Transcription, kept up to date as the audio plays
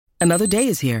Another day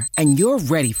is here, and you're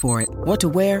ready for it. What to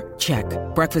wear? Check.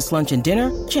 Breakfast, lunch, and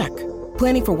dinner? Check.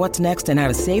 Planning for what's next and how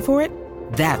to save for it?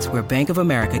 That's where Bank of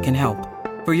America can help.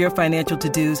 For your financial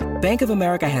to-dos, Bank of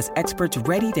America has experts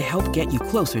ready to help get you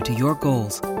closer to your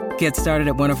goals. Get started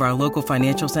at one of our local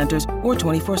financial centers or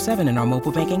 24/7 in our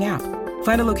mobile banking app.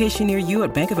 Find a location near you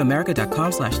at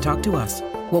bankofamerica.com/talktous.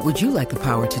 What would you like the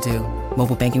power to do?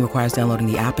 Mobile banking requires downloading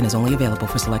the app and is only available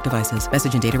for select devices.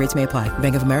 Message and data rates may apply.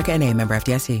 Bank of America N.A., member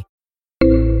FDIC.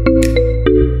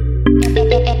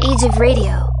 Age of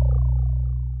Radio.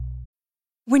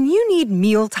 When you need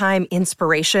mealtime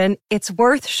inspiration, it's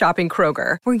worth shopping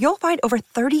Kroger, where you'll find over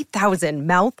 30,000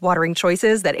 mouth-watering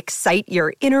choices that excite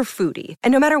your inner foodie.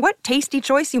 And no matter what tasty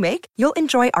choice you make, you'll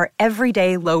enjoy our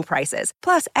everyday low prices,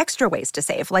 plus extra ways to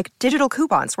save, like digital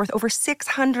coupons worth over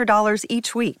 $600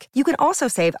 each week. You can also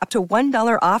save up to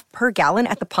 $1 off per gallon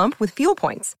at the pump with fuel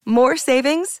points. More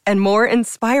savings and more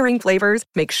inspiring flavors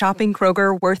make shopping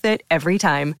Kroger worth it every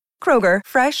time. Kroger,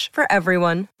 fresh for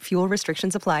everyone. Fuel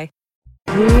restrictions apply.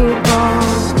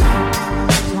 Because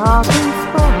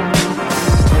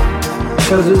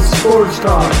it's Sports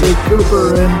Talk with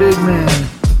Cooper and Big Man.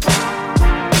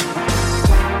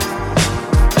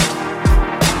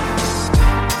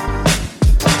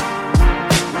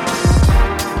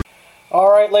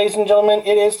 Alright, ladies and gentlemen,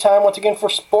 it is time once again for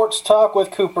Sports Talk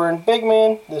with Cooper and Big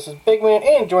Man. This is Big Man,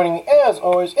 and joining me as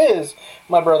always is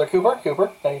my brother Cooper.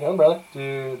 Cooper, how you doing, brother?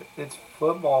 Dude, it's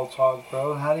football talk,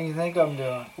 bro. How do you think I'm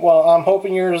doing? Well, I'm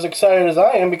hoping you're as excited as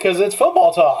I am because it's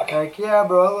football talk. Heck yeah,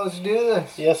 bro. Let's do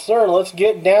this. Yes, sir. Let's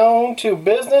get down to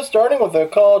business, starting with the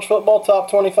college football top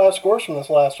 25 scores from this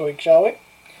last week, shall we?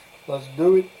 Let's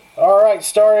do it. Alright,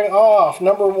 starting off,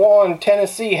 number 1,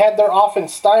 Tennessee had their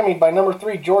offense stymied by number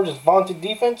 3, Georgia's vaunted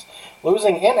defense,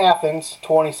 losing in Athens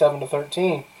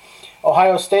 27-13.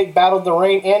 Ohio State battled the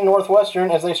rain and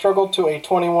Northwestern as they struggled to a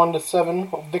 21-7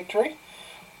 victory.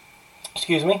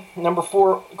 Number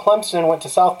 4, Clemson went to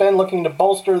South Bend looking to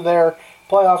bolster their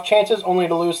playoff chances, only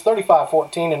to lose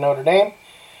 35-14 to Notre Dame.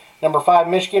 Number 5,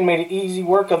 Michigan made it easy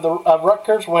work of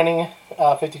Rutgers, winning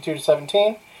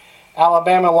 52-17.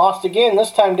 Alabama lost again,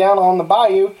 this time down on the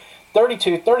Bayou,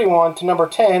 32-31 to number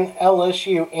 10,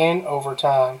 LSU in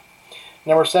overtime.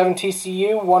 Number 7,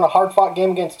 TCU won a hard-fought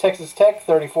game against Texas Tech,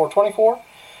 34-24.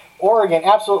 Oregon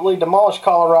absolutely demolished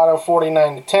Colorado,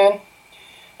 49-10.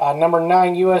 Number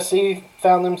 9, USC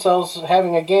found themselves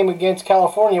having a game against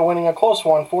California, winning a close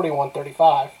one,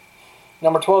 41-35.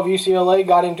 Number 12, UCLA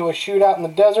got into a shootout in the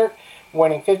desert,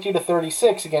 winning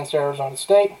 50-36 against Arizona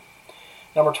State.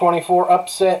 Number 24,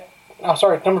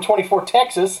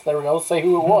 Texas. There we go. Let's say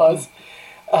who it was.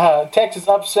 Texas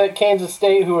upset Kansas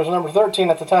State, who was number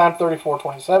 13 at the time,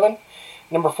 34-27.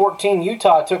 Number 14,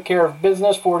 Utah took care of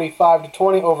business,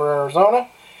 45-20 over Arizona.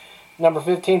 Number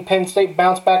 15, Penn State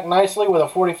bounced back nicely with a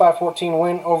 45-14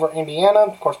 win over Indiana.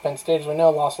 Of course, Penn State, as we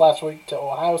know, lost last week to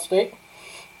Ohio State.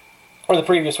 Or the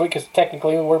previous week, because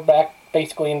technically we're back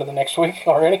basically into the next week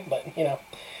already. But, you know.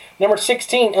 Number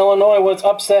 16, Illinois was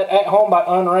upset at home by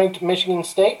unranked Michigan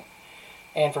State.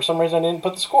 And for some reason, I didn't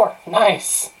put the score.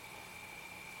 Nice.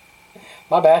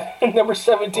 My bad. Number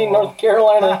 17, North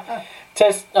Carolina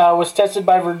was tested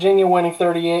by Virginia, winning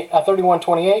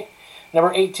 31-28.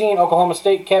 Number 18, Oklahoma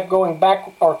State keeps going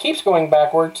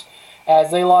backwards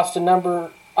as they lost to it's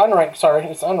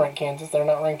unranked Kansas. They're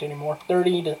not ranked anymore.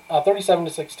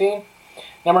 37-16.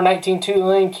 Number 19,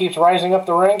 Tulane keeps rising up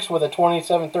the ranks with a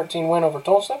 27-13 win over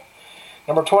Tulsa.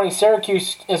 Number 20,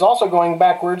 Syracuse is also going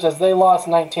backwards as they lost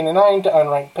 19-9 to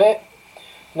unranked Pitt.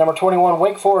 Number 21,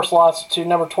 Wake Forest lost to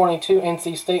number 22,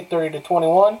 NC State,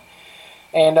 30-21.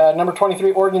 And number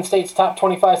 23, Oregon State's top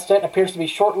 25 set appears to be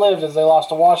short-lived as they lost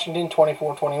to Washington,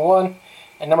 24-21.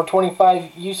 And number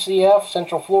 25, UCF,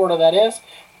 Central Florida that is,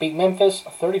 beat Memphis,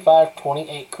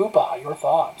 35-28. Koopa, your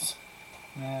thoughts?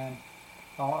 Man,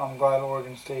 I'm glad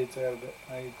Oregon State's out of it.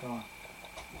 How you going?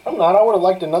 I'm not. I would have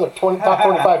liked another top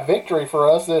 25 victory for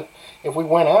us if we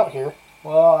went out here.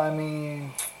 Well, I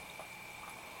mean,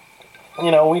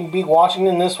 we'd beat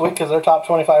Washington this week because they're top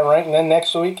 25 ranked, and then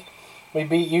next week we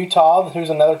beat Utah,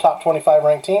 who's another top 25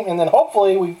 ranked team, and then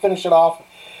hopefully we finish it off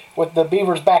with the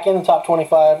Beavers back in the top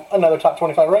 25, another top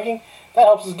 25 ranking. That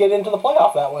helps us get into the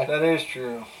playoff that way. That is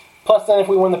true. Plus, then if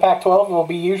we win the Pac-12,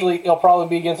 it'll probably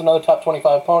be against another top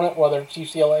 25 opponent, whether it's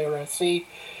UCLA or SC.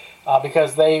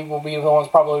 Because they will be the ones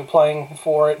probably playing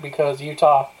for it because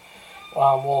Utah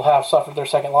will have suffered their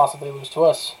second loss if they lose to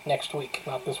us next week.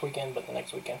 Not this weekend, but the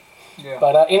next weekend. Yeah.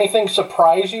 But anything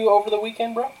surprise you over the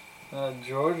weekend, bro?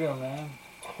 Georgia, man.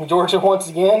 Georgia once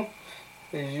again?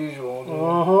 As usual, dude.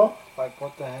 Mm-hmm. Like,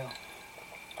 what the hell?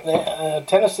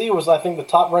 Tennessee was, I think, the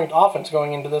top-ranked offense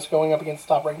going into this, going up against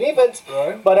the top-ranked defense.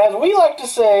 Right. But as we like to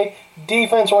say,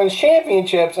 defense wins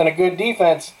championships, and a good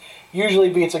defense usually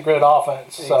beats a good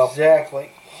offense. So, Exactly.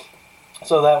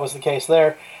 so that was the case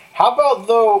there. How about,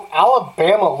 though,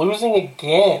 Alabama losing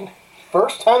again?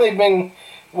 First time they've been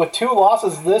with 2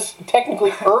 losses this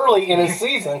technically early in a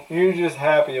season. You're just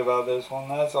happy about this one,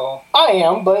 that's all. I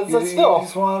am, but You still.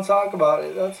 just want to talk about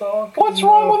it, that's all. 'Cause, What's you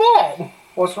wrong know, with that?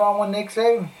 What's wrong with Nick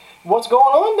Saban? What's going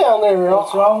on down there?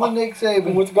 What's wrong with Nick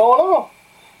Saban? What's going on?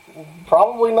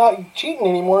 Probably not cheating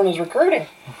anymore in his recruiting.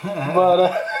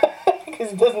 But,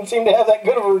 because he doesn't seem to have that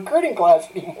good of a recruiting class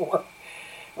anymore.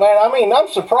 Man, I mean, I'm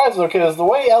surprised, though, because the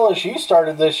way LSU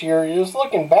started this year, it was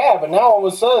looking bad, but now all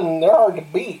of a sudden, they're hard to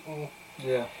beat. And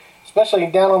Yeah. especially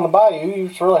down on the Bayou,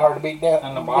 it's really hard to beat down.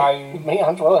 On the Bayou. Man,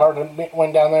 it's really hard to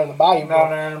win down there in the Bayou. Down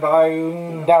there in the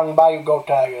Bayou. Down in the Bayou, go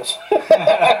Tigers.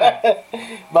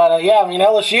 But, yeah, I mean,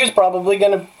 LSU's probably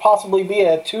going to possibly be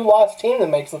a 2-loss team that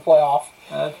makes the playoff.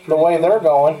 That's The pretty way good. they're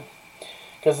going.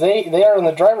 Because they are in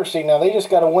the driver's seat now. They just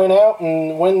got to win out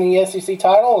and win the SEC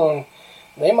title, and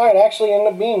they might actually end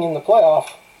up being in the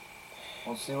playoff.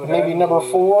 We'll see what Maybe happens number with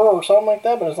it. 4 or something like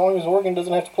that, but as long as Oregon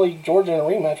doesn't have to play Georgia in a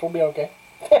rematch, we'll be okay.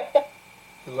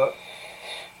 Good luck.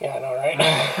 Yeah, I know,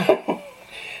 right?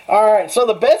 All right, so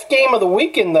the best game of the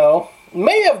weekend, though,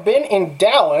 may have been in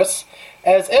Dallas,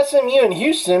 as SMU and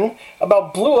Houston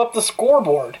about blew up the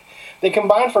scoreboard. They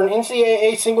combined for an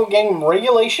NCAA single-game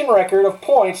regulation record of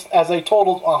points as they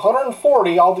totaled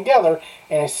 140 altogether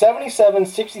in a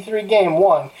 77-63 game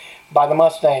won by the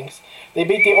Mustangs. They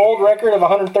beat the old record of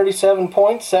 137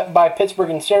 points set by Pittsburgh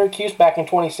and Syracuse back in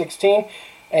 2016.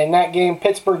 In that game,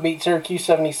 Pittsburgh beat Syracuse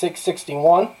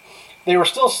 76-61. They were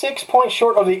still 6 points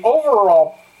short of the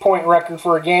overall point record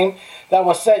for a game that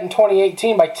was set in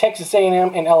 2018 by Texas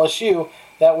A&M and LSU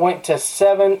that went to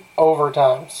 7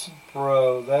 overtimes.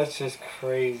 Bro, that's just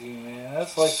crazy, man.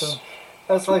 That's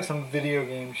like some video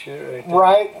game shit right there.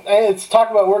 Right? And it's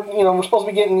talk about we're supposed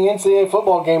to be getting the NCAA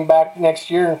football game back next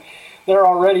year. And they're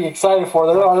already excited for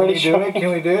it. They're already Can we do it?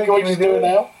 Can we do it? Can we Can just we do do it it?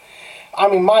 now? I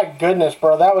mean, my goodness,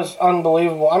 bro, that was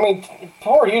unbelievable. I mean,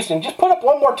 poor Houston. Just put up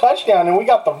one more touchdown and we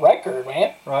got the record,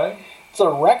 man. Right? It's a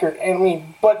record. And I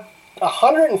mean, but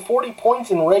 140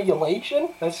 points in regulation?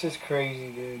 That's just crazy,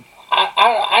 dude.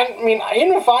 I mean,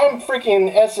 even if I'm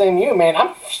freaking SMU, man,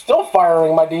 I'm still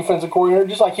firing my defensive coordinator,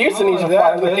 just like Houston needs to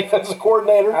fire their defensive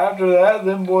coordinator. After that,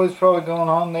 them boys probably going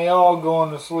home. They all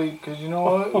going to sleep because you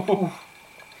know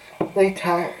what? They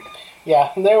tired.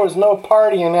 Yeah, there was no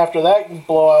partying after that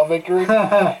blowout victory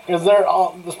because they're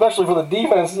all, especially for the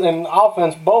defense and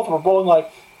offense, both were both like,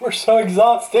 we're so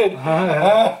exhausted.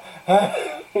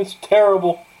 It's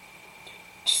terrible,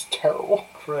 just terrible.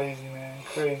 Crazy, man,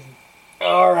 crazy.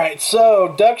 All right,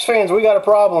 so Ducks fans, we got a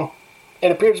problem.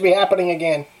 It appears to be happening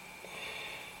again.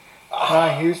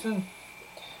 Not Houston?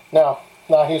 No,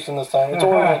 not Houston this time. It's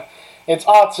Oregon. It's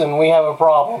Autzen. We have a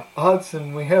problem.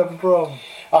 Hudson, we have a problem.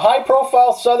 A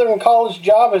high-profile Southern college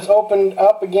job has opened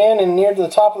up again, and near to the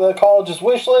top of the college's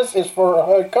wish list is for a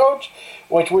head coach,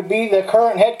 which would be the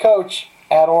current head coach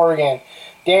at Oregon.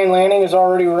 Dan Lanning has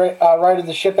already righted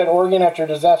the ship at Oregon after a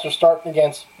disaster start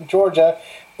against Georgia,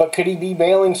 but could he be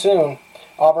bailing soon?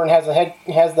 Auburn has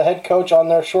the head coach on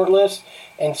their short list,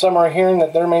 and some are hearing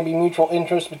that there may be mutual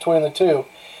interest between the two.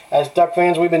 As Duck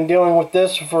fans, we've been dealing with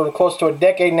this for close to a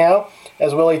decade now,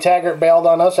 as Willie Taggart bailed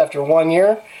on us after 1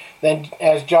 year. Then,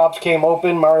 as jobs came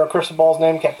open, Mario Cristobal's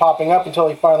name kept popping up until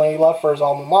he finally left for his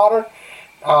alma mater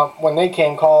when they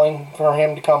came calling for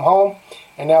him to come home.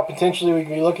 And now, potentially, we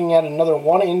could be looking at another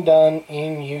one and done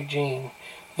in Eugene.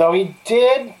 Though he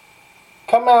did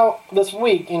come out this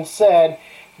week and said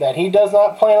that he does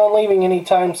not plan on leaving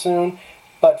anytime soon.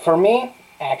 But for me,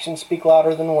 actions speak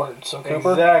louder than words. So,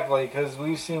 Cooper? Exactly, because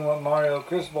we've seen what Mario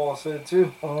Cristobal said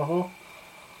too. Mm-hmm.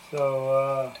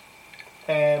 So,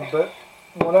 but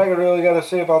what I really got to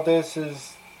say about this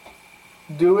is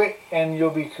do it and you'll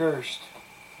be cursed.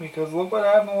 Because look what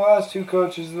happened to the last 2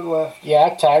 coaches that left. Yeah,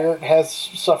 Taggart has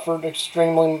suffered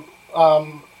extremely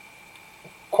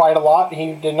quite a lot.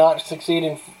 He did not succeed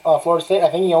in Florida State. I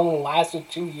think he only lasted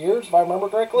 2 years, if I remember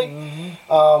correctly.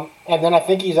 Mm-hmm. And then I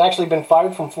think he's actually been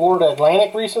fired from Florida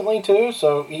Atlantic recently, too.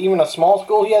 So even a small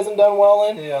school he hasn't done well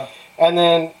in. Yeah. And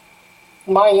then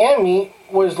Miami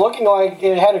was looking like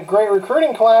it had a great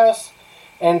recruiting class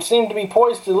and seemed to be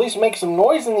poised to at least make some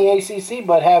noise in the ACC,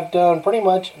 but have done pretty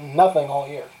much nothing all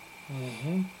year.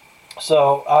 Mm-hmm.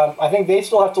 So I think they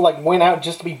still have to win out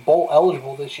just to be bowl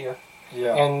eligible this year.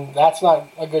 Yeah. And that's not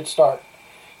a good start.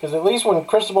 Because at least when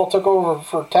Cristobal took over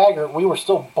for Taggart, we were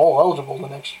still bowl eligible the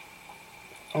next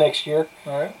next year.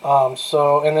 All right.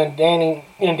 And then Danny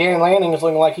Lanning is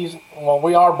looking like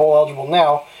we are bowl eligible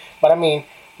now, but I mean,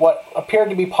 what appeared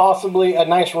to be possibly a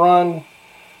nice run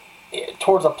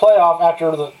towards a playoff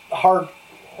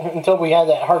until we had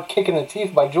that hard kick in the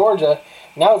teeth by Georgia.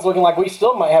 Now it's looking like we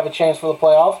still might have a chance for the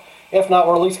playoff. If not,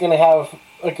 we're at least going to have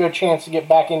a good chance to get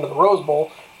back into the Rose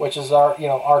Bowl, which is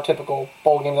our typical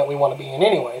bowl game that we want to be in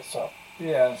anyway. So.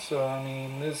 Yeah. So I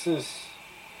mean, this is.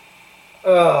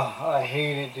 I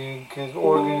hate it, dude, because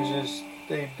Oregon just,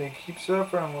 they keep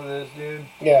suffering with this, dude.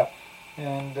 Yeah.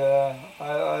 And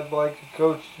I'd like a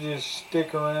coach to just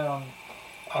stick around.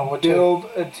 I would build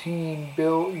a team,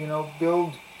 build,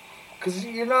 because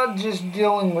you're not just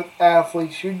dealing with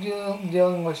athletes, you're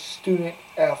dealing with student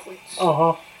athletes.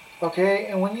 Uh-huh. Okay?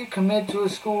 And when you commit to a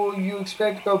school, you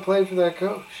expect to go play for that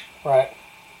coach. Right.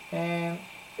 And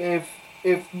if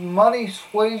money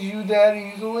sways you that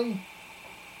easily,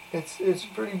 it's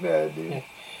pretty bad, dude. Yeah.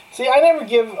 See, I never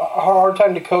give a hard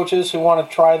time to coaches who want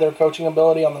to try their coaching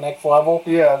ability on the next level.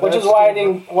 Yeah, which is why I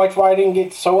didn't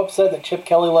get so upset that Chip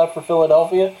Kelly left for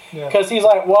Philadelphia. Because he's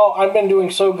like, well, I've been doing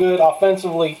so good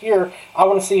offensively here. I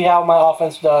want to see how my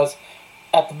offense does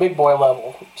at the big boy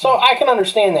level. So I can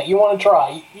understand that. You want to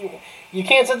try. You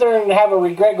can't sit there and have a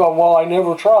regret going, well, I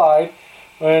never tried,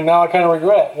 and now I kind of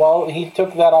regret. Well, he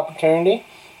took that opportunity.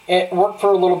 It worked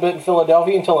for a little bit in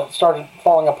Philadelphia until it started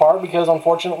falling apart because,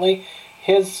 unfortunately,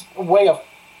 his way of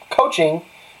coaching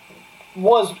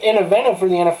was inventive for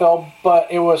the NFL, but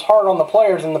it was hard on the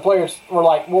players, and the players were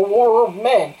like, well, we're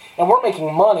men, and we're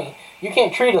making money. You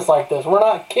can't treat us like this. We're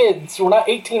not kids. We're not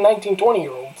 18, 19,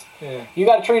 20-year-olds. Yeah. You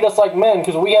got to treat us like men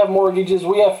because we have mortgages,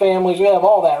 we have families, we have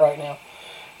all that right now.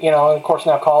 And of course,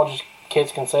 now college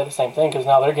kids can say the same thing because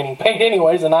now they're getting paid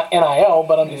anyways and not NIL,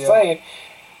 but I'm just saying,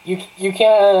 you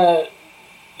kind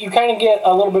of get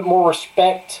a little bit more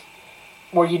respect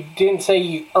where you didn't say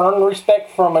you earn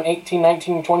respect from an 18,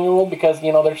 19, 20-year-old because,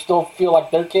 they still feel like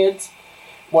they're kids.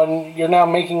 When you're now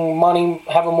making money,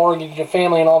 have a mortgage, a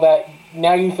family, and all that,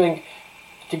 now you think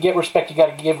to get respect, you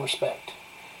got to give respect.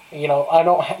 I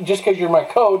don't, just because you're my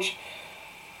coach,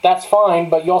 that's fine,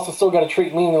 but you also still got to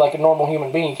treat me like a normal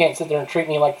human being. You can't sit there and treat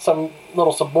me like some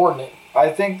little subordinate. I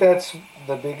think that's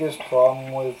the biggest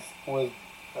problem with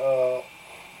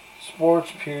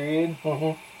sports, period.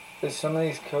 Mm-hmm. Is some of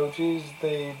these coaches,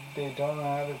 they don't know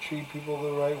how to treat people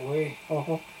the right way.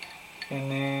 Mm-hmm.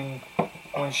 And then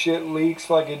when shit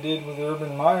leaks like it did with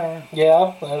Urban Meyer.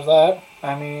 Yeah, there's that.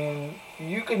 I mean,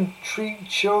 you can treat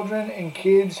children and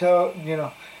kids how,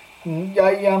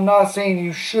 I'm not saying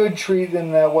you should treat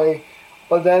them that way,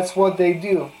 but that's what they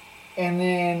do. And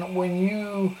then when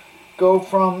you go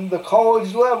from the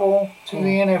college level to the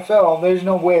NFL, there's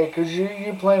no way, because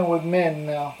you're playing with men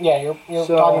now. Yeah, you're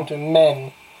talking to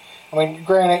men. I mean,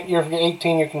 granted, you're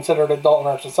 18, you're considered adult in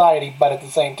our society, but at the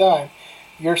same time,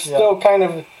 you're still kind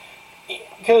of...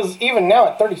 Because even now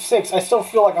at 36, I still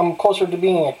feel like I'm closer to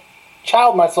being a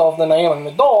child myself than I am an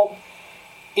adult.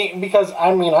 Because,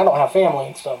 I don't have family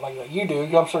and stuff like that. You do.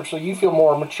 I'm sure, so you feel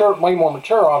more mature, way more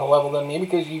mature on a level than me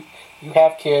because you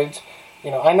have kids.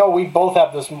 I know we both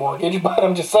have this mortgage, but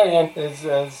I'm just saying.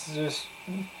 It's just...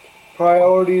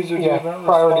 Priorities are different.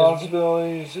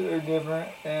 Responsibilities are different.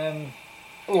 And...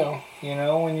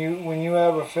 when you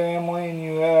have a family and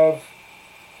you have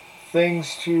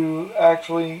things to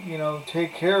actually,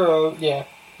 take care of,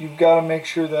 you've got to make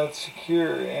sure that's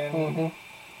secure. And,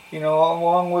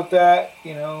 along with that,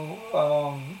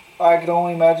 I can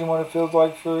only imagine what it feels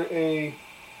like for a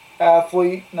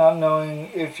athlete, not knowing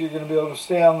if you're going to be able to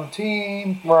stay on the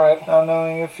team, right? Not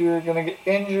knowing if you're going to get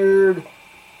injured.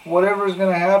 Whatever's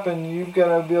going to happen, you've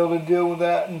got to be able to deal with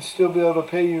that and still be able to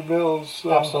pay your bills.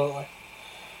 So. Absolutely.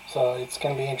 So it's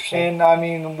going to be interesting.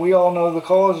 And, we all know the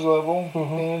college level,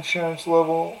 the insurance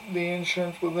level, the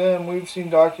insurance with them. We've seen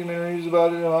documentaries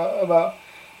about it, about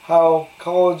how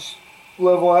college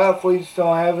level athletes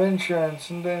don't have insurance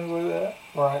and things like that.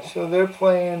 Right. So they're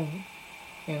playing,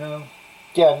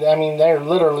 Yeah, they're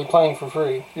literally playing for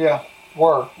free. Yeah.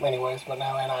 Were, anyways, but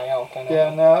now NIL kind of...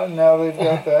 Yeah, now they've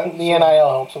got that. The NIL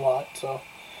helps a lot, so...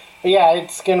 But yeah,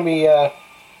 it's going to be...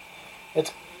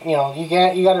 it's... you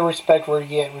got to respect where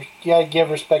you got to give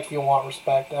respect if you want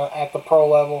respect at the pro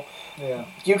level. Yeah.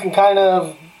 You can kind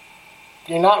of,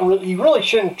 you really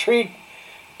shouldn't treat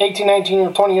 18, 19,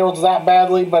 or 20-year-olds that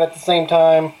badly, but at the same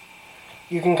time,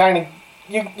 you can kind of,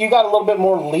 you got a little bit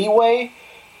more leeway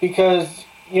because,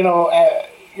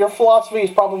 your philosophy is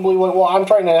probably, well, I'm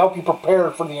trying to help you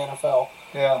prepare for the NFL.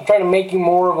 Yeah. I'm trying to make you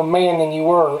more of a man than you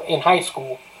were in high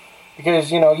school.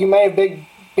 Because, you may have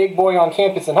big boy on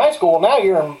campus in high school. Now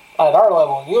you're at our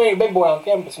level. You ain't a big boy on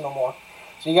campus no more.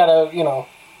 So you got to,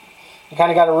 you kind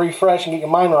of got to refresh and get your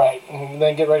mind right, and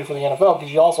then get ready for the NFL,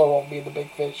 because you also won't be the big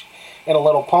fish in a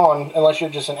little pond unless you're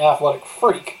just an athletic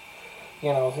freak.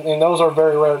 You know, and those are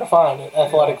very rare to find.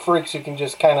 Athletic freaks who can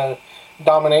just kind of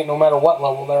dominate no matter what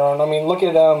level they're on. I mean, look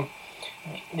at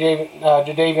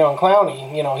Jadeveon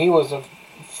Clowney. You know, he was a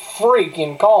freak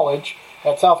in college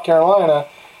at South Carolina,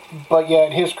 but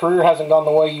yet his career hasn't gone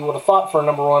the way you would have thought for a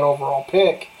number 1 overall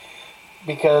pick,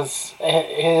 because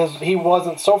he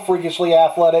wasn't so freakishly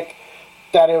athletic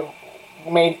that it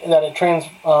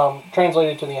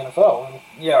translated to the NFL.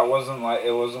 Yeah, it wasn't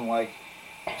like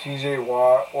T.J.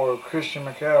 Watt or Christian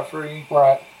McCaffrey.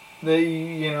 Right. That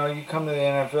you come to the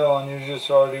NFL and you're just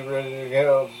already ready to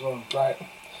go. So. Right.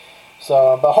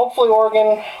 So, but hopefully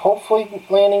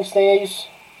Lanning stays.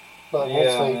 But yeah,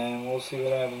 we'll see. man, we'll see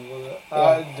what happens with it.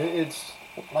 Yeah. It's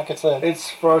like I said, it's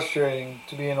frustrating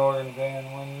to be an Oregon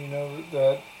fan when you know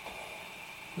that.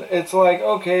 It's like,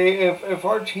 okay, if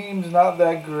our team's not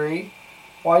that great,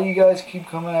 why you guys keep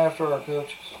coming after our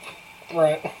coaches?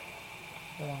 Right.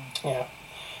 Yeah.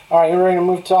 All right, you ready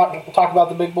to talk about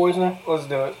the big boys now? Let's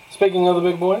do it. Speaking of the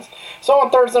big boys. So on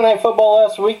Thursday Night Football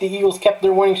last week, the Eagles kept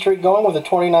their winning streak going with a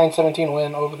 29-17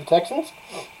 win over the Texans.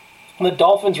 The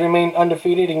Dolphins remained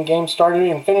undefeated in games started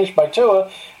and finished by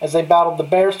Tua as they battled the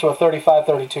Bears to a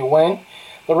 35-32 win.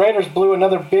 The Raiders blew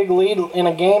another big lead in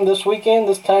a game this weekend,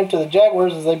 this time to the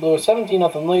Jaguars, as they blew a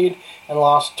 17-0 lead and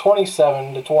lost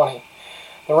 27-20.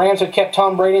 The Rams had kept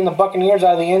Tom Brady and the Buccaneers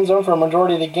out of the end zone for a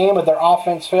majority of the game, but their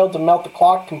offense failed to melt the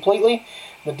clock completely.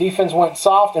 The defense went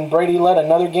soft, and Brady led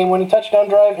another game-winning touchdown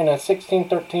drive in a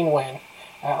 16-13 win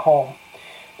at home.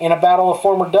 In a battle of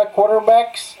former Duck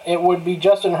quarterbacks, it would be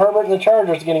Justin Herbert and the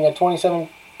Chargers getting a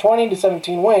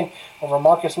 20-17 win over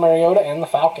Marcus Mariota and the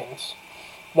Falcons.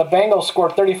 The Bengals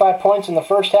scored 35 points in the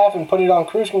first half and put it on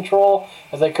cruise control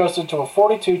as they coasted to a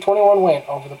 42-21 win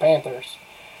over the Panthers.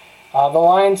 The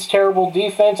Lions' terrible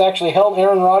defense actually held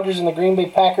Aaron Rodgers and the Green Bay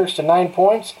Packers to 9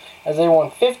 points as they won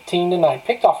 15-9.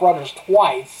 Picked off Rodgers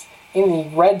twice in the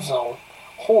red zone.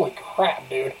 Holy crap,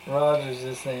 dude. Rodgers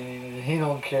just ain't even, he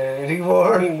don't care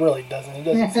anymore. He really doesn't. He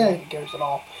doesn't seem like he cares at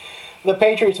all. The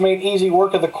Patriots made easy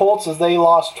work of the Colts as they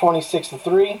lost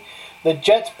 26-3. The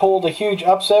Jets pulled a huge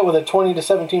upset with a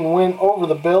 20-17 win over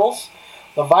the Bills.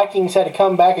 The Vikings had to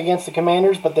come back against the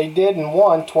Commanders, but they did and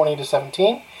won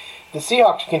 20-17. The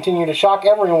Seahawks continue to shock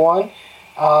everyone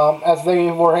as they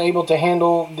were able to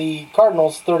handle the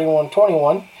Cardinals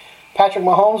 31-21. Patrick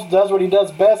Mahomes does what he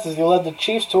does best as he led the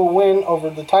Chiefs to a win over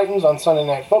the Titans on Sunday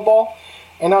Night Football.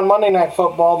 And on Monday Night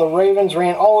Football, the Ravens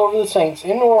ran all over the Saints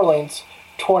in New Orleans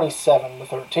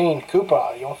 27-13.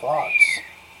 Koopa, your thoughts?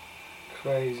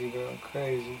 Crazy, bro.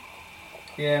 Crazy.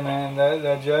 Yeah, man,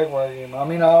 that Jaguar game. I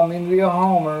mean, be a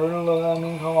homer. I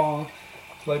mean, come on.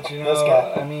 Let you know. This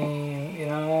guy. I mean,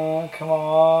 come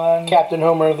on. Captain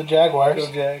Homer of the Jaguars.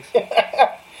 Go Jags.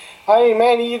 I mean,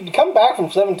 man, you come back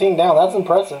from 17 down. That's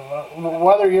impressive.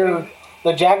 Whether you're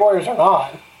the Jaguars or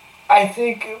not. I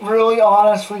think, really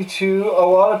honestly, too, a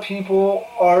lot of people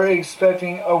are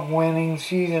expecting a winning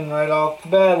season right off the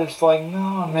bat. It's like,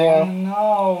 no, man,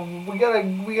 no. We gotta,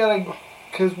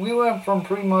 because we went from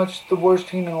pretty much the worst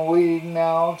team in the league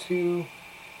now to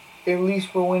at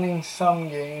least we're winning some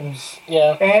games.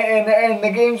 Yeah. And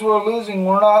the games we're losing,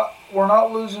 we're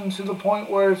not losing to the point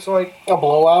where it's like a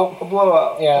blowout. A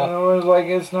blowout. Yeah. In other words, like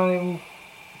it's not even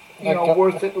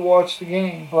worth it to watch the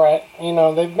game. Right.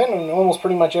 They've been in almost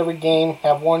pretty much every game,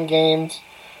 have won games,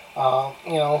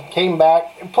 came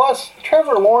back. Plus,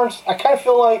 Trevor Lawrence, I kind of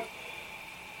feel like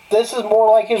this is more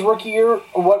like his rookie year,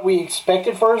 what we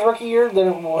expected for his rookie year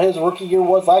than his rookie year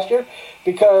was last year,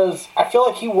 because I feel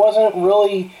like he wasn't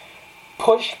really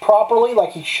pushed properly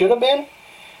like he should have been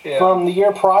from the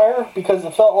year prior, because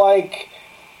it felt like,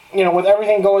 with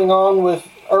everything going on with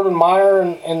Urban Meyer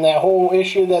and that whole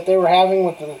issue that they were having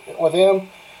with him,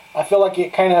 I feel like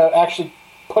it kind of actually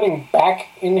put him back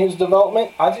in his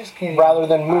development. I just can't rather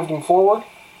than moved him forward.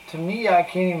 To me, I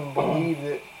can't even believe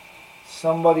that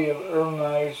somebody of Urban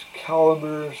Meyer's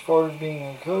caliber, as far as being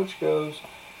a coach goes,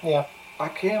 I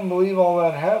can't believe all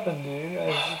that happened,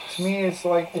 dude. To me, it's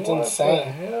like, it's what insane.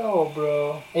 the hell,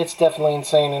 bro? It's definitely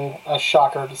insane and a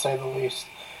shocker to say the least.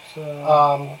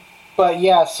 So,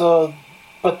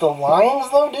 But the Lions,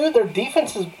 though, dude, their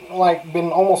defense has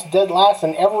been almost dead last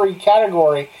in every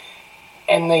category,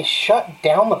 and they shut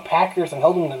down the Packers and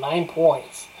held them to 9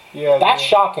 points. yeah, That's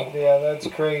shocking. Yeah, that's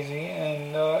crazy.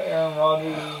 And Aaron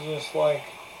Rodgers is just like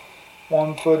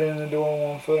 1 foot in the door,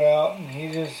 1 foot out, and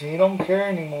he don't care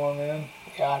anymore, man.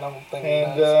 Yeah, I don't think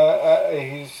And he does.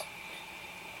 he's,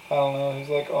 I don't know, he's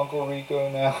like Uncle Rico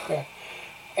now. Yeah.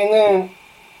 And then,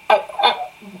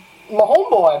 my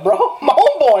homeboy, bro. My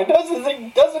boy,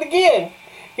 does it again.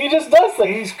 He just does that.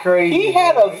 He's crazy. He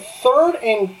had a 3rd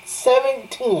and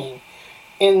 17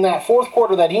 in that fourth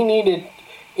quarter that he needed,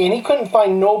 and he couldn't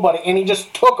find nobody, and he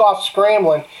just took off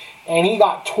scrambling, and he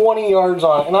got 20 yards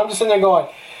on it. And I'm just sitting there going,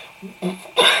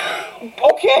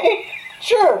 okay,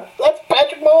 sure, that's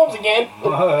Patrick Mahomes again.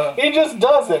 He just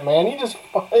does it, man. He just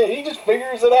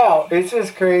figures it out. It's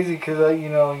just crazy because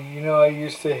I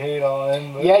used to hate on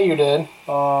him. But, Yeah, you did.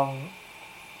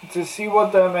 to see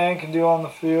what that man can do on the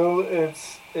field,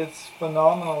 it's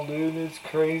phenomenal, dude. It's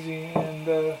crazy,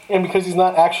 And because he's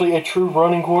not actually a true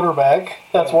running quarterback,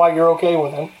 that's why you're okay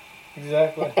with him.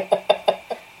 exactly.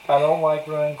 I don't like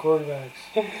running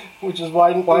quarterbacks. Which is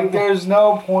why, Like, there's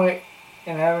no point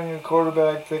in having a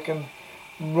quarterback that can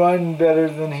run better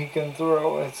than he can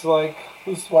throw. It's like,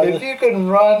 if you can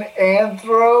run and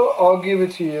throw, I'll give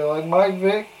it to you. Like Mike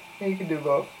Vick, he can do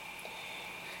both.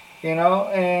 You know,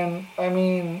 and I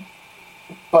mean,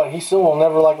 but he still will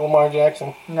never like Lamar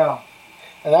Jackson. no.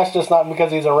 And that's just not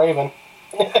because he's a Raven.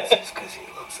 That's just because he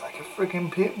looks like a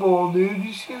freaking pit bull, dude.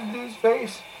 You see the dude's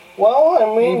face? Well, I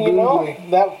mean, He you know, boobly.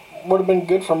 that would have been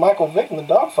good for Michael Vick in the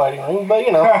dogfighting ring, but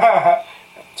you know.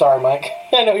 Sorry, Mike.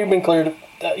 I know you've been cleared.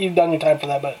 You've done your time for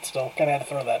that, but still, kind of had to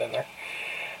throw that in there.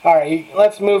 All right,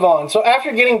 let's move on. So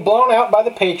after getting blown out by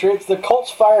the Patriots, the Colts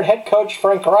fired head coach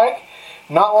Frank Reich.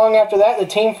 Not long after that, the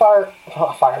team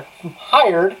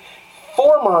hired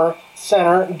former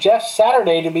center Jeff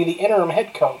Saturday to be the interim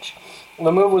head coach.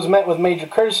 The move was met with major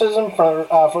criticism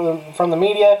from the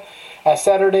media, as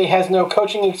Saturday has no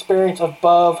coaching experience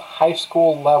above high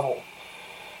school level.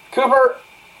 Cooper,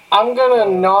 I'm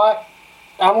gonna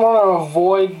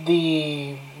avoid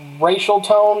the racial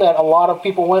tone that a lot of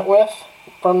people went with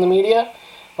from the media.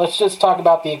 Let's just talk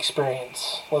about the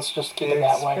experience. Let's just keep it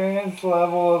that way. The experience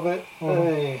level of it,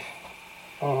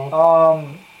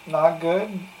 not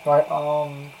good. Right.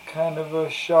 Kind of a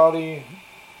shoddy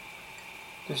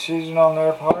decision on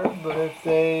their part, but if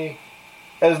they,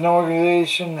 as an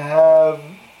organization, have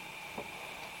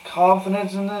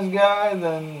confidence in this guy,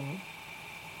 then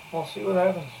we'll see what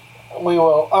happens. We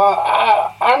will.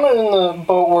 I'm in the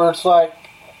boat where it's like,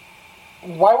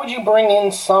 why would you bring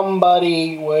in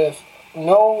somebody with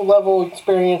no level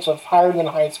experience of higher than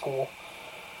high school?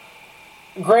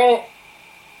 Granted,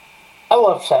 I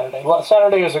love Saturday.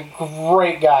 Saturday is a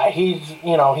great guy. He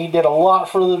did a lot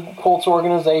for the Colts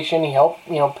organization. He helped,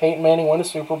 Peyton Manning win a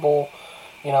Super Bowl.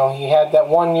 He had that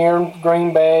 1 year in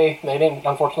Green Bay. They didn't,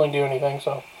 unfortunately, do anything,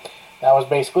 so that was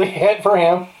basically it for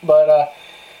him. But,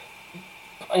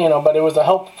 but it was a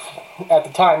help at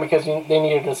the time because they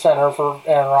needed a center for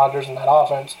Aaron Rodgers in that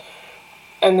offense.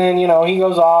 And then, he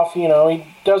goes off, he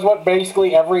does what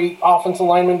basically every offensive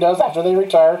lineman does after they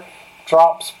retire,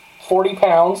 drops 40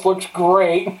 pounds, looks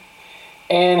great,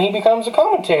 and he becomes a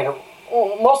commentator,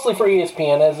 mostly for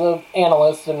ESPN as an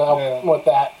analyst and help with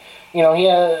that.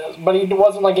 But he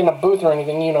wasn't like in a booth or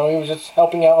anything, he was just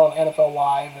helping out on NFL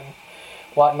Live and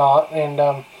whatnot.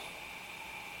 And,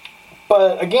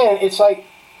 but again, it's like,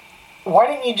 why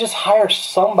didn't you just hire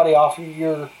somebody off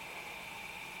your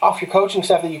coaching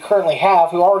staff that you currently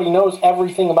have who already knows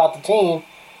everything about the team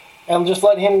and just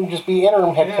let him just be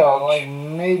interim head coach? Like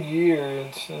mid-year,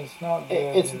 it's not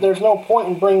good. There's no point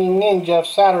in bringing in Jeff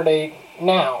Saturday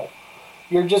now.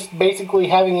 You're just basically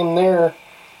having him there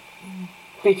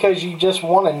because you just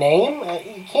want a name.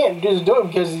 You can't just do it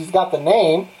because he's got the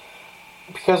name,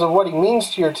 because of what he means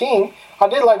to your team. I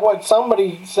did like what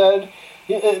somebody said.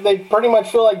 They pretty much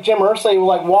feel like Jim Irsay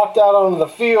walked out onto the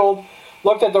field,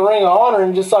 looked at the Ring of Honor,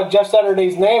 and just saw Jeff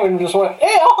Saturday's name and just went,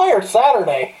 "Hey, I'll hire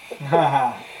Saturday."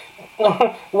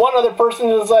 One other person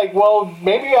is like, "Well,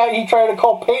 maybe he tried to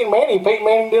call Peyton Manning. Peyton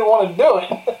Manning didn't want to do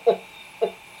it."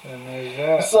 And there's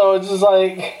that. So it's just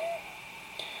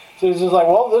like,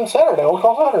 well, then Saturday. We'll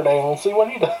call Saturday and we'll see what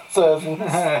he says. And,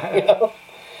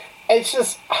 it's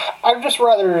just, I'd just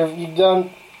rather if you'd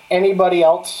done anybody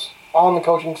else on the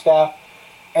coaching staff,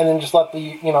 and then just let the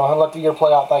year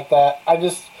play out like that. I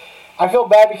feel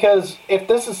bad because if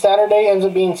this is Saturday, ends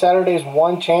up being Saturday's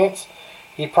one chance,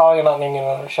 he's probably not going to get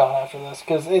another shot after this,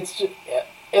 because it's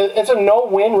a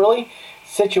no-win really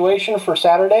situation for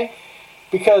Saturday,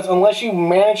 because unless you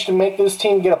manage to make this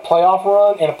team get a playoff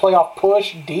run and a playoff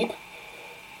push deep,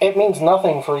 it means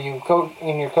nothing for you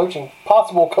in your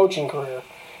possible coaching career.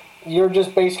 You're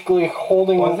just basically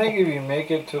holding. Well, I think if you make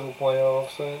it to the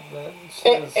playoffs, it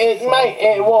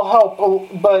will help,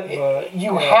 but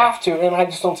you have to, and I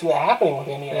just don't see that happening with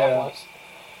Indianapolis.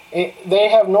 Yeah. They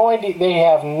have no idea. They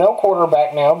have no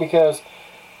quarterback now because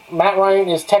Matt Ryan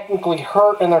is technically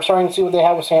hurt, and they're starting to see what they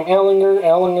have with Sam Ehlinger.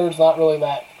 Ehlinger's not really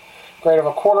that great of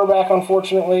a quarterback,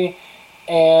 unfortunately,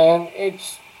 And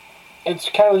it's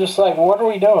kind of just like, what are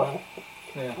we doing?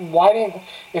 Yeah. Why didn't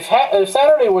if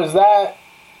Saturday was that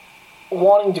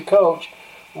wanting to coach,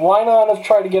 why not have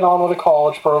tried to get on with a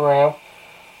college program,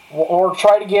 or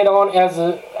try to get on as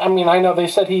a? I mean, I know they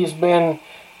said he's been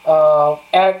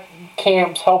at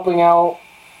camps helping out.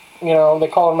 You know, they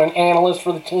call him an analyst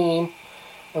for the team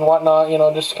and whatnot. You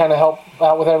know, just to kind of help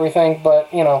out with everything.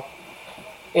 But you know,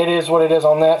 it is what it is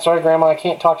on that. Sorry, Grandma, I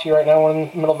can't talk to you right now. We're in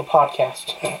the middle of the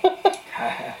podcast.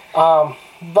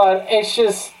 But it's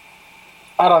just,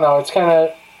 I don't know.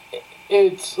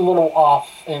 It's a little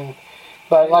off,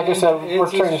 but like I said,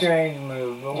 it's a strange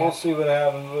move. But we'll see what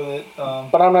happens with it.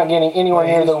 But I'm not getting anywhere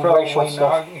near the racial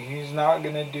stuff. He's not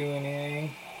gonna do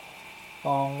anything.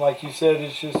 Like you said,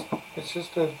 it's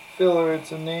just a filler.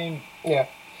 It's a name. Yeah.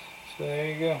 So there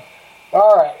you go.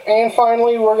 All right, and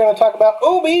finally, we're going to talk about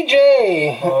OBJ.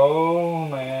 Oh,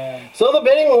 man. So the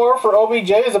bidding war for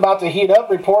OBJ is about to heat up.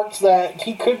 Reports that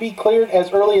he could be cleared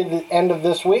as early as the end of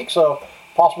this week, so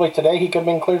possibly today he could have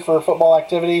been cleared for football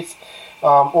activities,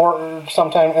 or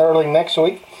sometime early next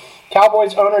week.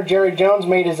 Cowboys owner Jerry Jones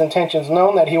made his intentions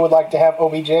known that he would like to have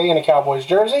OBJ in a Cowboys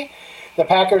jersey. The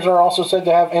Packers are also said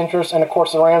to have interest, and of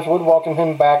course the Rams would welcome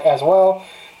him back as well.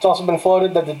 It's also been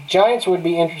floated that the Giants would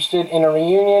be interested in a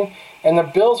reunion, and the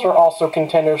Bills are also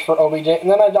contenders for OBJ. And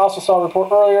then I also saw a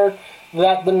report earlier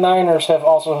that the Niners have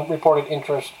also reported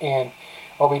interest in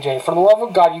OBJ. For the love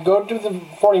of God, you go to the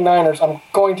 49ers, I'm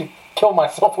going to kill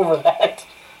myself over that.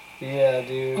 Yeah,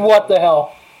 dude. What the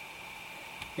hell?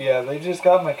 Yeah, they just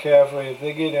got McCaffrey. If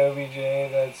they get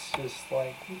OBJ, that's just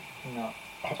like, no.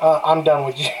 I'm done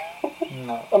with you.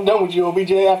 No. I'm done with you,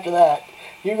 OBJ, after that.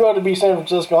 You go to be San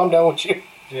Francisco, I'm done with you.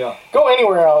 Yeah. Go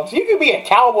anywhere else. You could be a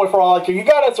Cowboy for all I care. You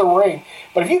got us a ring.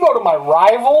 But if you go to my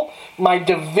rival, my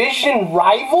division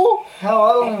rival... Hell,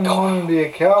 I don't even want him to be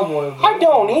a Cowboy. I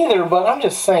don't either, but I'm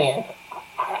just saying.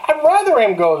 I'd rather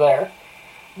him go there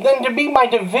than to be my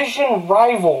division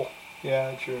rival.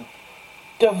 Yeah, true.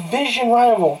 Division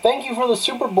rival. Thank you for the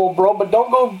Super Bowl, bro, but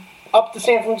don't go up to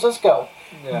San Francisco.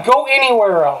 Yeah. Go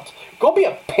anywhere else. Go be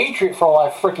a Patriot for all I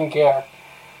freaking care.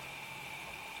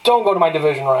 Don't go to my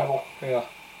division rival. Yeah.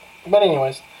 But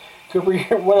anyways, Cooper,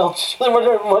 what else?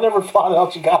 Whatever thought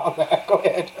else you got on that? Go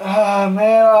ahead.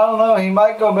 Man, I don't know. He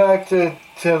might go back to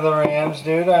the Rams,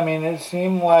 dude. I mean, it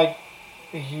seemed like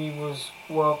he was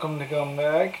welcome to come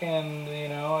back, and you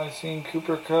know, I seen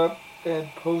Cooper Kupp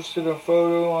had posted a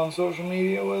photo on social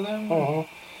media with him,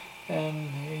 and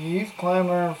he's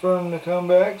clamoring for him to come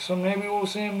back. So maybe we'll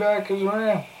see him back as a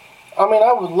Ram. I mean,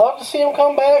 I would love to see him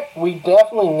come back. We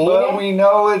definitely need him. But we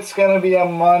know it's going to be a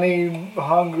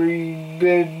money-hungry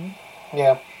bid.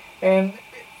 Yeah. And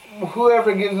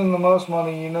whoever gives him the most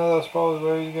money, you know that's probably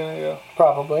where he's going to go.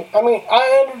 Probably. I mean,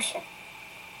 I understand.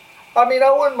 I mean,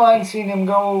 I wouldn't mind seeing him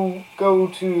go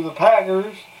to the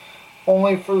Packers,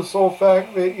 only for the sole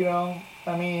fact that, you know,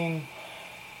 I mean,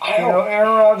 Aaron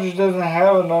Rodgers doesn't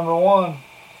have a number one.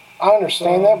 I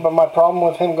understand that, but my problem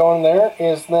with him going there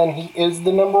is then he is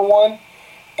the number one,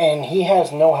 and he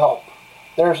has no help.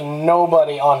 There's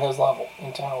nobody on his level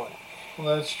in talent.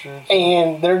 Well, that's true.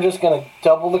 And they're just going to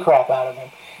double the crap out of him.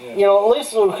 Yeah. You know, at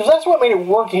least, because that's what made it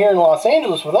work here in Los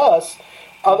Angeles with us.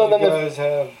 Other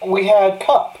than we had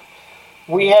Kupp.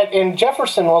 And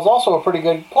Jefferson was also a pretty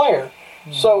good player.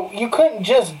 So you couldn't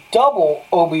just double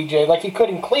OBJ like you could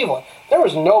in Cleveland. There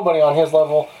was nobody on his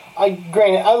level.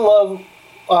 Granted, I love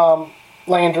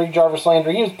Jarvis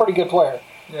Landry. He was a pretty good player.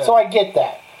 Yeah. So I get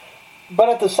that. But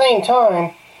at the same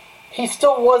time, he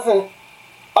still wasn't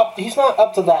up. He's not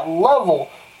up to that level.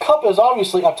 Kupp is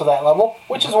obviously up to that level,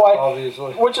 which is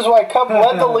why Kupp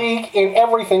led the league in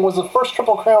everything. Was the first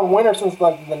Triple Crown winner since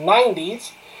like the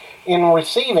 90s in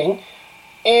receiving,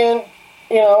 and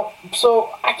you know, so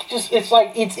it's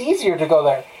like it's easier to go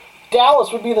there.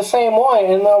 Dallas would be the same way,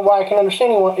 and why I can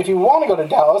understand if you want to go to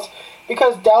Dallas,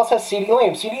 because Dallas has CeeDee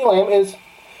Lamb. CeeDee Lamb is,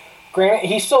 granted,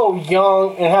 he's still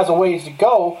young and has a ways to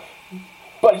go,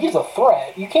 but he's a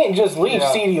threat. You can't just leave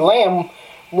CeeDee Lamb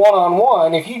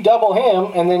one-on-one. If you double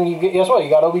him, and then guess what? You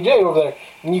got OBJ over there.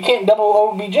 And you can't double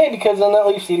OBJ because then that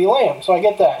leaves CeeDee Lamb. So I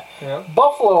get that. Yep.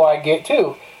 Buffalo I get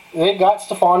too. They've got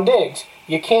Stephon Diggs.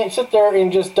 You can't sit there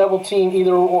and just double team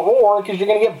either or because you're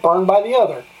going to get burned by the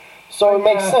other. So it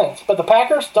makes sense. But the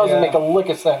Packers doesn't make a lick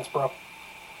of sense, bro.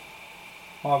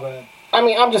 My bad. I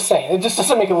mean, I'm just saying. It just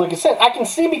doesn't make a lick of sense. I can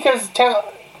see because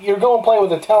you're going to play with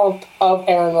the talent of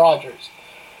Aaron Rodgers.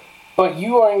 But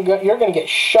you're going to get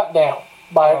shut down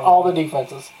by all the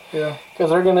defenses. Yeah. Because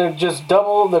they're going to just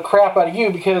double the crap out of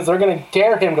you because they're going to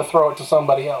dare him to throw it to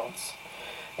somebody else.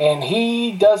 And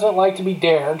he doesn't like to be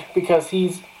dared because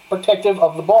he's protective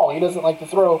of the ball. He doesn't like to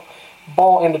throw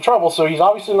ball into trouble, so he's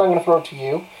obviously not going to throw it to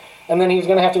you, and then he's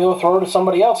going to have to go throw it to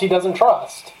somebody else he doesn't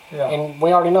trust. Yeah. And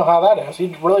we already know how that is.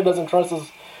 He really doesn't trust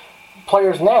his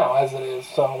players now, as it is.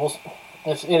 So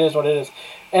it is what it is.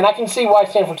 And I can see why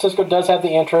San Francisco does have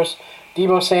the interest.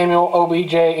 Deebo Samuel,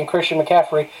 OBJ, and Christian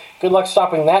McCaffrey. Good luck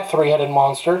stopping that three-headed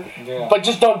monster. Yeah. But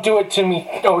just don't do it to me,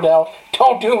 Odell.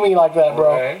 Don't do me like that,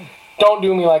 bro. Right. Don't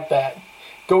do me like that.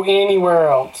 Go anywhere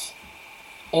else.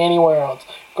 Anywhere else.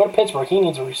 Go to Pittsburgh. He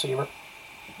needs a receiver.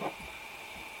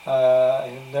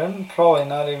 They're probably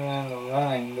not even in the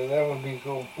running, but that would be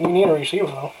cool. You need a receiver,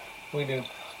 though. We do.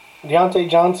 Deontay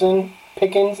Johnson,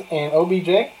 Pickens, and OBJ.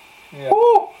 Yeah.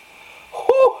 Woo!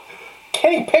 Woo!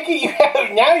 Kenny Pickett,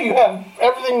 you have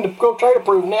everything to go try to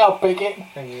prove now, Pickett.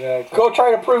 Exactly. Go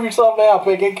try to prove yourself now,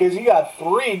 Pickett, because you got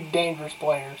 3 dangerous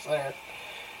players there.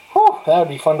 Whew, that would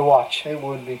be fun to watch. It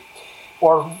would be.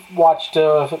 Or watch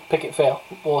Pickett fail.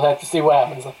 We'll have to see what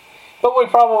happens. But we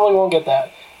probably won't get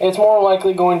that. It's more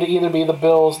likely going to either be the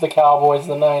Bills, the Cowboys,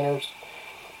 the Niners,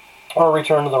 or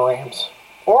return to the Rams.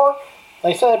 Or,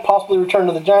 like I said, possibly return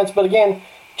to the Giants. But again,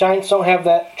 Giants don't have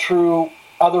that true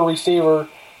other receiver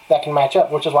that can match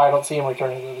up, which is why I don't see him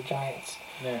returning to the Giants.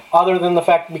 Yeah. Other than the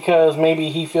fact because maybe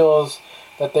he feels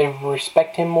that they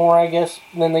respect him more, I guess,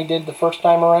 than they did the first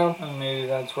time around. And maybe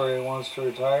that's where he wants to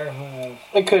retire. Who knows?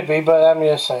 It could be, but I'm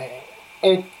just saying.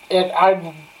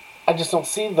 I just don't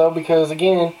see it, though, because,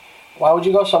 again, why would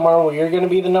you go somewhere where you're going to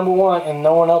be the number 1 and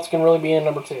no one else can really be in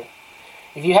number 2?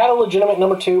 If you had a legitimate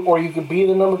number 2, or you could be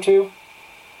the number 2,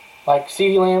 like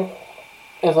CeeDee Lamb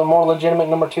is a more legitimate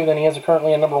number 2 than he is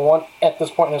currently a number 1 at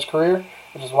this point in his career,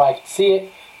 which is why I can see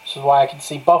it. Which is why I can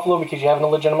see Buffalo, because you have a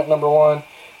legitimate number 1.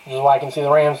 Which is why I can see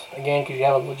the Rams, again, because you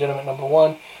have a legitimate number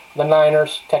 1. The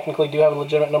Niners technically do have a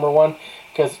legitimate number 1,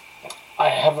 because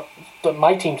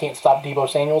my team can't stop Deebo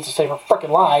Samuels to save her freaking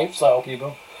life, so...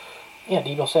 Deebo? Yeah,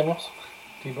 Deebo Samuels.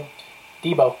 Deebo?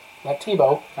 Debo, not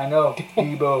Tebow. I know.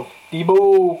 Deebo.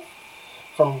 Debo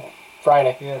from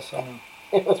Friday. Yes, I know.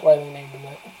 That's why they named him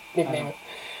that. Nickname it.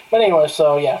 But anyway,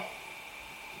 so yeah.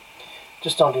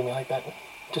 Just don't do me like that.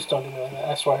 Just don't do me like that,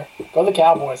 I swear. Go to the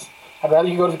Cowboys. I'd rather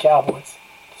you go to the Cowboys.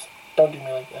 Just don't do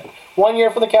me like that. 1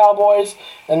 year for the Cowboys,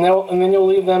 and then you'll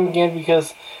leave them again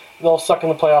because they'll suck in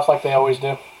the playoffs like they always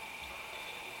do.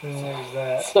 There's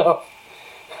that. So,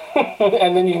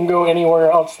 and then you can go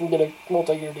anywhere else and get a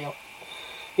multi-year deal.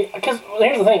 Because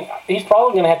here's the thing, he's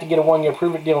probably going to have to get a 1 year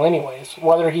prove-it deal anyways,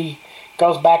 whether he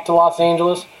goes back to Los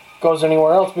Angeles, goes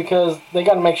anywhere else, because they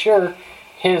got to make sure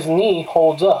his knee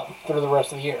holds up through the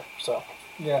rest of the year. So,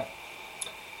 Yeah.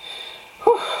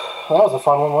 whew, that was a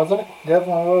fun one, wasn't it?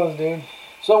 Definitely was, dude.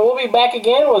 So we'll be back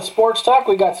again with Sports Talk.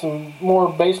 We got some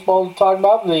more baseball to talk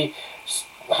about. The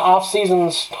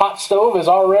off-season's hot stove is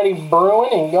already brewing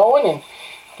and going and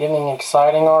getting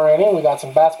exciting already. We got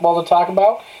some basketball to talk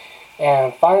about.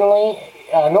 And finally,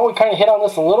 I know we kind of hit on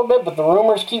this a little bit, but the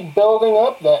rumors keep building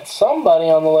up that somebody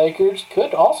on the Lakers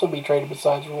could also be traded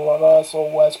besides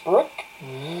Russell Westbrook.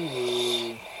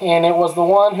 And it was the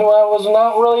one who I was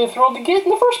not really thrilled to get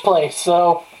in the first place.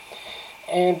 So,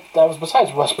 and that was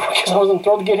besides Westbrook, because I wasn't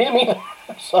thrilled to get him either.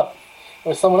 So, it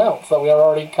was someone else that we had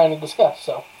already kind of discussed.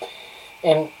 So,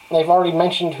 and they've already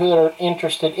mentioned who they're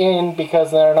interested in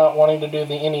because they're not wanting to do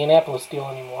the Indianapolis deal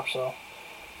anymore. So,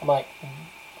 I'm like,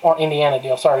 or Indiana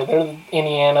deal. Sorry, they're the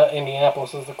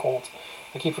Indianapolis is the Colts.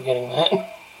 I keep forgetting that.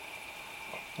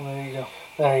 Well, there you go.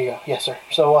 There you go. Yes, sir.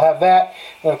 So we'll have that.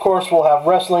 And, of course, we'll have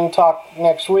wrestling talk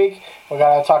next week. We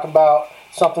got to talk about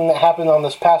something that happened on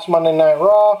this past Monday Night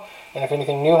Raw. And if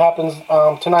anything new happens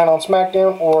tonight on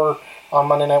SmackDown or on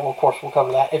Monday Night, we'll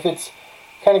cover that. If it's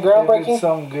kind of groundbreaking. If it's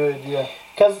something good, yeah.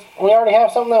 Because we already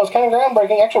have something that was kind of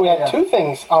groundbreaking. Actually, we had 2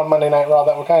 things on Monday Night Raw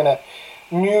that were kind of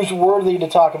newsworthy to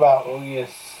talk about. Oh,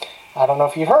 yes. I don't know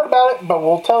if you've heard about it, but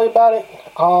we'll tell you about it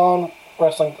on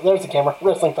Wrestling. There's the camera.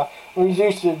 Wrestling Talk. We're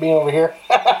used to it being over here.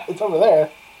 It's over there.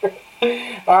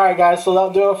 Alright, guys, so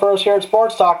that'll do it for us here at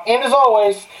Sports Talk. And as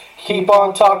always, keep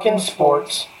on talking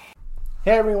sports.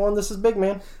 Hey, everyone, this is Big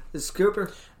Man. This is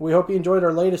Cooper. We hope you enjoyed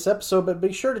our latest episode, but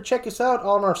be sure to check us out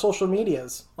on our social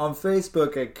medias. On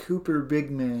Facebook at Cooper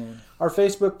Big Man. Our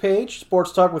Facebook page,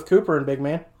 Sports Talk with Cooper and Big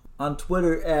Man. On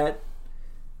Twitter at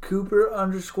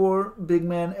Cooper_Big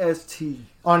Man ST.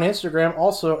 On Instagram,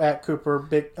 also at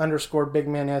Cooper_Big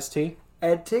Man ST.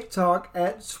 At TikTok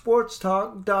at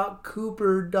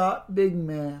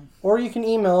sportstalk.cooper.bigman. Or you can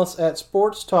email us at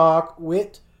sportstalk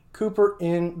with Cooper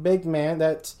in Big Man.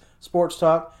 That's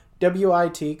sportstalk,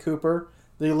 WIT Cooper,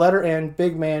 the letter N,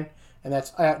 Big Man, and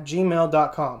that's at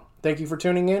gmail.com. Thank you for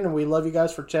tuning in, and we love you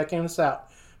guys for checking us out.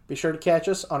 Be sure to catch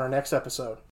us on our next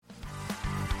episode.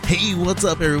 Hey, what's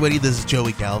up, everybody? This is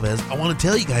Joey Galvez. I want to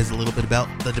tell you guys a little bit about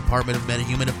the Department of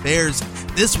Metahuman Affairs.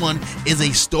 This one is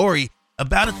a story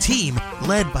about a team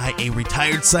led by a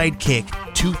retired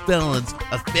sidekick, 2 felons,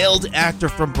 a failed actor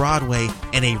from Broadway,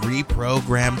 and a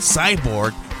reprogrammed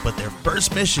cyborg. But their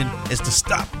first mission is to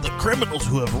stop the criminals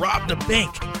who have robbed a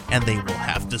bank, and they will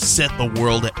have to set the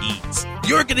world at ease.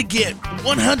 You're going to get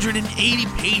 180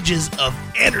 pages of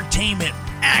entertainment,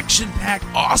 action-packed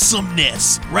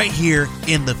awesomeness right here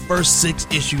in the first 6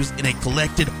 issues in a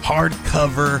collected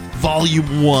hardcover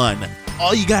volume 1.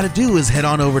 All you got to do is head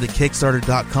on over to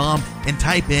Kickstarter.com and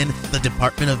type in the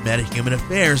Department of Metahuman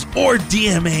Affairs or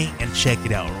DMA and check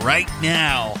it out right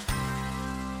now.